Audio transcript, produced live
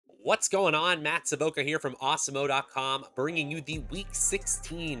What's going on? Matt Savoca here from Awesemo.com, bringing you the Week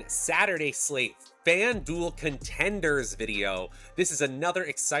 16 Saturday slate FanDuel Contenders video. This is another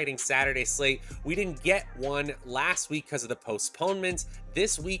exciting Saturday slate. We didn't get one last week because of the postponements.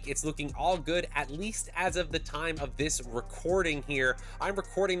 This week, it's looking all good, at least as of the time of this recording here. I'm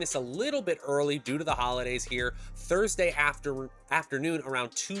recording this a little bit early due to the holidays here, Thursday afternoon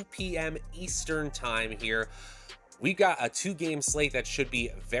around 2 p.m. Eastern time here. We've got a two-game slate that should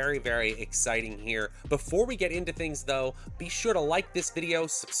be very, very exciting here. Before we get into things, though, be sure to like this video,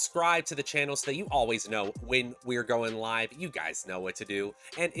 subscribe to the channel so that you always know when we're going live. You guys know what to do.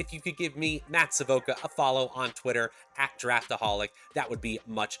 And if you could give me, Matt Savoca, a follow on Twitter, @Draftaholic, that would be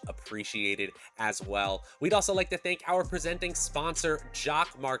much appreciated as well. We'd also like to thank our presenting sponsor,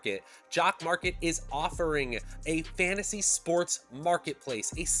 Jock Market. Jock Market is offering a fantasy sports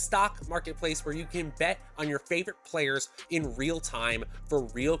marketplace, a stock marketplace where you can bet on your favorite players in real time for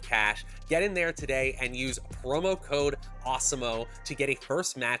real cash. Get in there today and use promo code AWESEMO to get a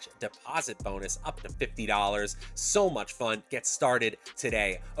first match deposit bonus up to $50. So much fun. Get started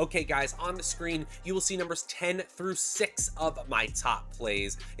today. Okay, guys, on the screen, you will see numbers 10 through 6 of my top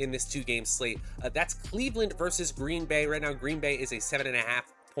plays in this two-game slate. That's Cleveland versus Green Bay. Right now, Green Bay is a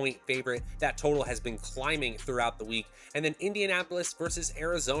 7.5-point favorite. That total has been climbing throughout the week. And then Indianapolis versus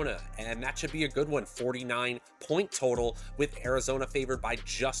Arizona, and that should be a good one. 49-point total with Arizona favored by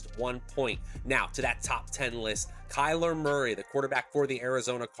just 1 point. Now to that top 10 list, Kyler Murray, the quarterback for the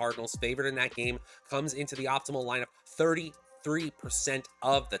Arizona Cardinals, favored in that game, comes into the optimal lineup 33%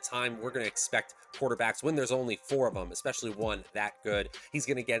 of the time. We're going to expect quarterbacks, when there's only 4 of them, especially one that good, he's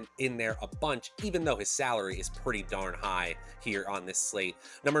going to get in there a bunch, even though his salary is pretty darn high here on this slate.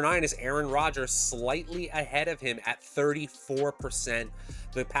 Number 9 is Aaron Rodgers, slightly ahead of him at 34%.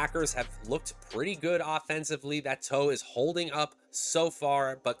 The Packers have looked pretty good offensively. That toe is holding up so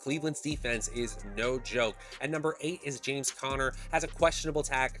far, but Cleveland's defense is no joke. And number 8 is James Conner, has a questionable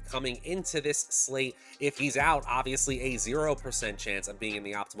tag coming into this slate. If he's out, obviously a 0% chance of being in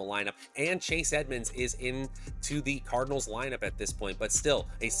the optimal lineup. And Chase Edmonds is into the Cardinals lineup at this point, but still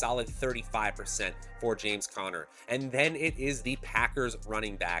a solid 35% for James Conner. And then it is the Packers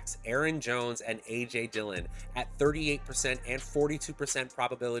running backs, Aaron Jones and AJ Dillon, at 38% and 42%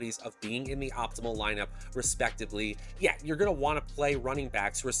 probabilities of being in the optimal lineup, respectively. Yeah, you're going to want to play running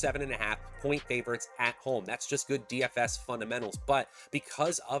backs who are 7.5-point favorites at home. That's just good DFS fundamentals. But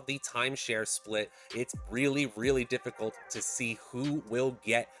because of the timeshare split, it's really, really difficult to see who will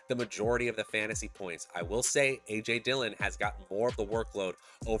get the majority of the fantasy points. I will say AJ Dillon has gotten more of the workload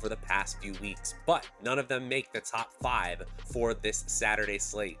over the past few weeks, but none of them make the top 5 for this Saturday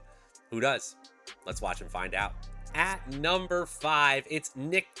slate. Who does? Let's watch and find out. At number 5, it's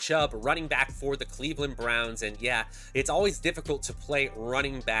Nick Chubb, running back for the Cleveland Browns. And yeah, it's always difficult to play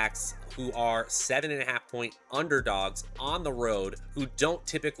running backs who are 7.5-point underdogs on the road who don't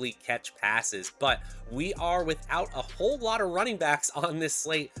typically catch passes. But we are without a whole lot of running backs on this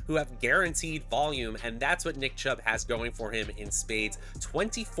slate who have guaranteed volume, and that's what Nick Chubb has going for him in spades.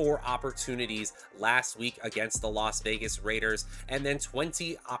 24 opportunities last week against the Las Vegas Raiders, and then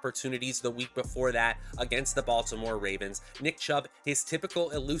 20 opportunities the week before that against the Baltimore Ravens. Nick Chubb, his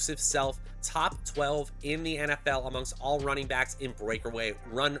typical elusive self, top 12 in the NFL amongst all running backs in breakaway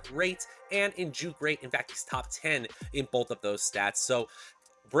run rate and in juke rate. In fact, he's top 10 in both of those stats. So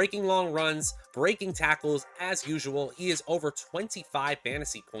breaking long runs, breaking tackles, as usual, he is over 25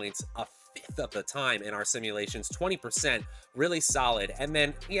 fantasy points, a fifth of the time in our simulations, 20%, really solid. And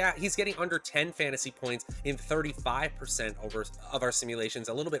then, yeah, he's getting under 10 fantasy points in 35% of our simulations,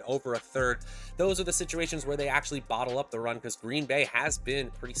 a little bit over a third. Those are the situations where they actually bottle up the run, because Green Bay has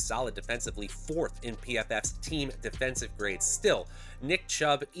been pretty solid defensively, 4th in PFF's team defensive grades. Still, Nick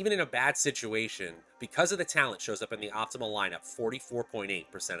Chubb, even in a bad situation, because of the talent, shows up in the optimal lineup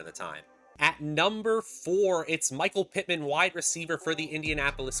 44.8% of the time. At number 4, it's Michael Pittman, wide receiver for the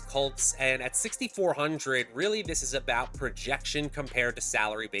Indianapolis Colts. And at 6,400, really this is about projection compared to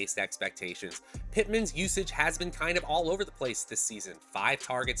salary-based expectations. Pittman's usage has been kind of all over the place this season. 5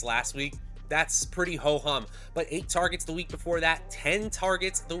 targets last week. That's pretty ho-hum, but 8 targets the week before that, 10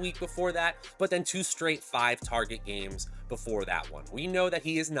 targets the week before that, but then 2 straight 5-target games before that one. We know that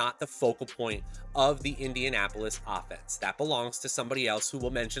he is not the focal point of the Indianapolis offense. That belongs to somebody else who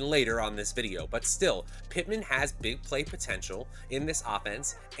we'll mention later on this video, but still, Pittman has big play potential in this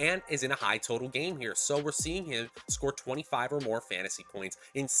offense and is in a high total game here. So we're seeing him score 25 or more fantasy points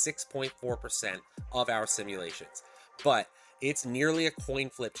in 6.4% of our simulations. But it's nearly a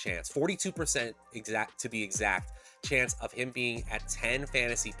coin flip chance, 42% exact to be exact, chance of him being at 10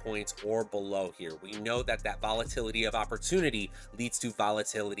 fantasy points or below here. We know that that volatility of opportunity leads to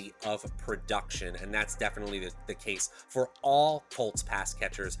volatility of production, and that's definitely the case for all Colts pass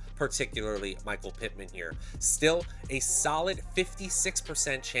catchers, particularly Michael Pittman here. Still, a solid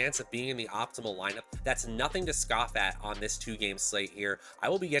 56% chance of being in the optimal lineup. That's nothing to scoff at on this 2-game slate here. I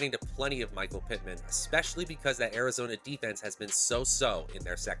will be getting to plenty of Michael Pittman, especially because that Arizona defense has been so-so in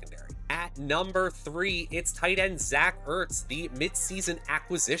their secondary. At number 3, it's tight end Zach Ertz. The midseason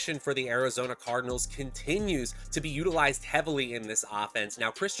acquisition for the Arizona Cardinals continues to be utilized heavily in this offense.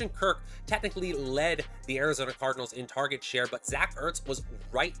 Now, Christian Kirk technically led the Arizona Cardinals in target share, but Zach Ertz was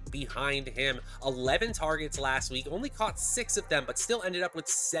right behind him. 11 targets last week, only caught 6 of them, but still ended up with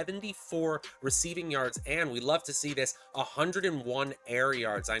 74 receiving yards, and we love to see this, 101 air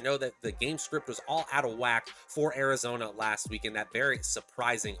yards. I know that the game script was all out of whack for Arizona last week in that very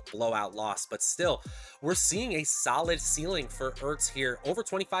surprising blowout loss, but still, we're seeing a solid ceiling for Ertz here. Over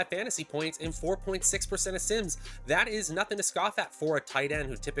 25 fantasy points in 4.6% of sims. That is nothing to scoff at for a tight end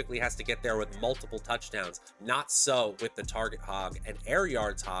who typically has to get there with multiple touchdowns. Not so with the target hog and air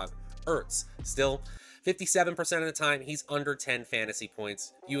yards hog, Ertz. Still, 57% of the time, he's under 10 fantasy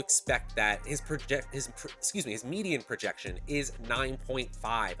points. You expect that. His median projection is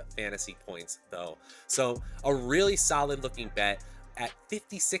 9.5 fantasy points, though. So a really solid looking bet. At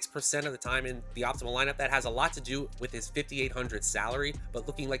 56% of the time in the optimal lineup, that has a lot to do with his $5,800 salary, but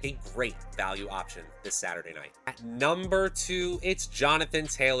looking like a great value option this Saturday night. At number 2, it's Jonathan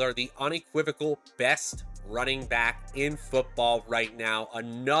Taylor, the unequivocal best running back in football right now.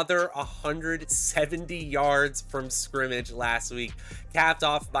 Another 170 yards from scrimmage last week, capped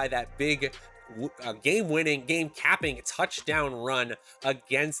off by that big game-winning, game-capping touchdown run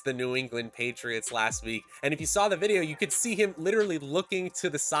against the New England Patriots last week. And if you saw the video, you could see him literally looking to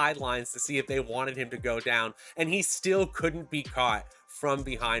the sidelines to see if they wanted him to go down, and he still couldn't be caught from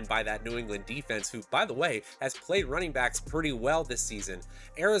behind by that New England defense, who, by the way, has played running backs pretty well this season.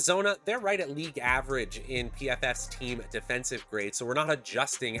 Arizona, they're right at league average in PFF's team defensive grade, so we're not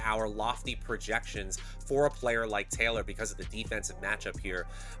adjusting our lofty projections for a player like Taylor because of the defensive matchup here.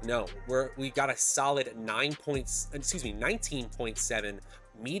 No, we got a solid 19.7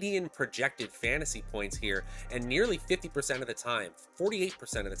 median projected fantasy points here, and nearly 50% of the time,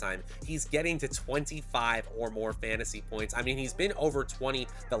 48% of the time, he's getting to 25 or more fantasy points. I mean, he's been over 20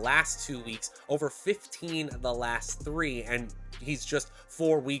 the last 2 weeks, over 15 the last 3, and he's just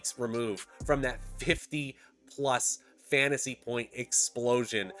 4 weeks removed from that 50 plus fantasy point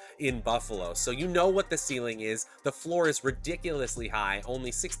explosion in Buffalo. So you know what the ceiling is. The floor is ridiculously high. Only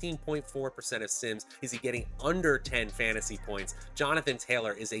 16.4% of sims is he getting under 10 fantasy points. Jonathan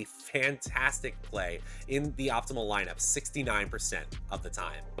Taylor is a fantastic play in the optimal lineup 69% of the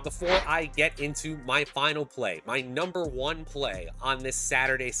time. Before I get into my final play, my number 1 play on this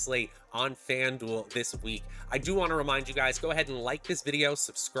Saturday slate on FanDuel this week, I do want to remind you guys, go ahead and like this video,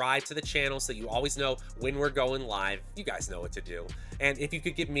 subscribe to the channel so you always know when we're going live. You guys know what to do. And if you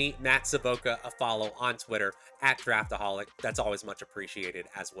could give me, Matt Savoca, a follow on Twitter at Draftaholic, that's always much appreciated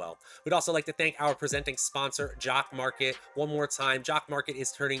as well. We'd also like to thank our presenting sponsor, Jock Market. One more time, Jock Market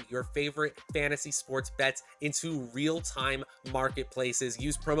is turning your favorite fantasy sports bets into real-time marketplaces.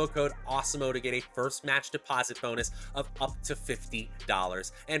 Use promo code AWESEMO to get a first match deposit bonus of up to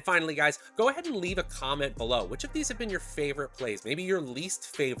 $50. And finally, guys, go ahead and leave a comment below. Which of these have been your favorite plays? Maybe your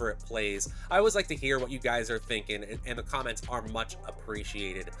least favorite plays? I always like to hear what you guys are thinking, and the comments are much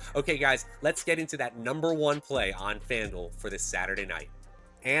appreciated. Okay, guys, let's get into that number 1 play on FanDuel for this Saturday night.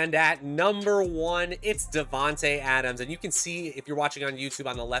 And at number 1, it's Davante Adams. And you can see, if you're watching on YouTube,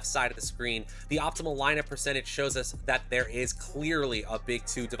 on the left side of the screen, the optimal lineup percentage shows us that there is clearly a big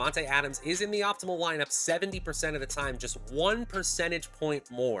 2. Davante Adams is in the optimal lineup 70% of the time, just 1 percentage point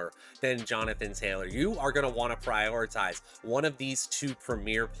more than Jonathan Taylor. You are going to want to prioritize one of these 2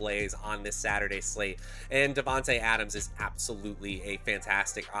 premier plays on this Saturday slate. And Davante Adams is absolutely a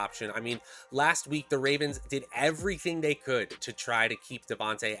fantastic option. I mean, last week, the Ravens did everything they could to try to keep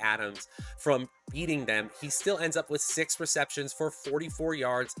Davante Adams from beating them. He still ends up with 6 receptions for 44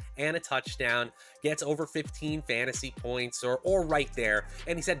 yards and a touchdown, gets over 15 fantasy points or right there,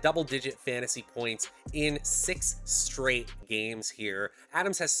 and he's had double-digit fantasy points in 6 straight games here.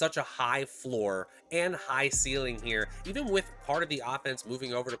 Adams has such a high floor and high ceiling here. Even with part of the offense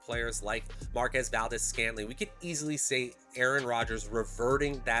moving over to players like Marquez Valdes-Scantling, we could easily say Aaron Rodgers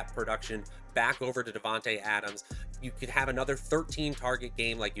reverting that production back over to Davante Adams. You could have another 13 target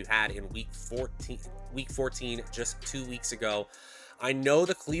game like you had in week 14 just 2 weeks ago. I know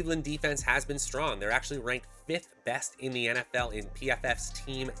the Cleveland defense has been strong. They're actually ranked 5th best in the NFL in PFF's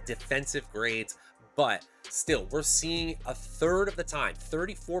team defensive grades, but still, we're seeing a third of the time,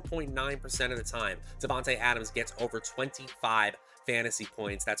 34.9% of the time, Davante Adams gets over 25 fantasy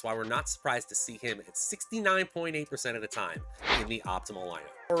points. That's why we're not surprised to see him at 69.8% of the time in the optimal lineup.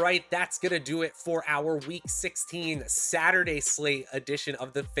 All right, that's going to do it for our Week 16 Saturday slate edition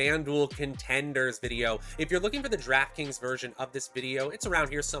of the FanDuel Contenders video. If you're looking for the DraftKings version of this video, it's around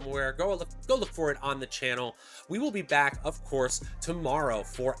here somewhere. Go look for it on the channel. We will be back, of course, tomorrow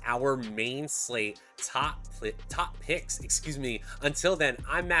for our main slate top picks. Until then,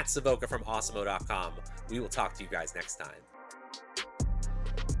 I'm Matt Savoca from Awesemo.com. We will talk to you guys next time.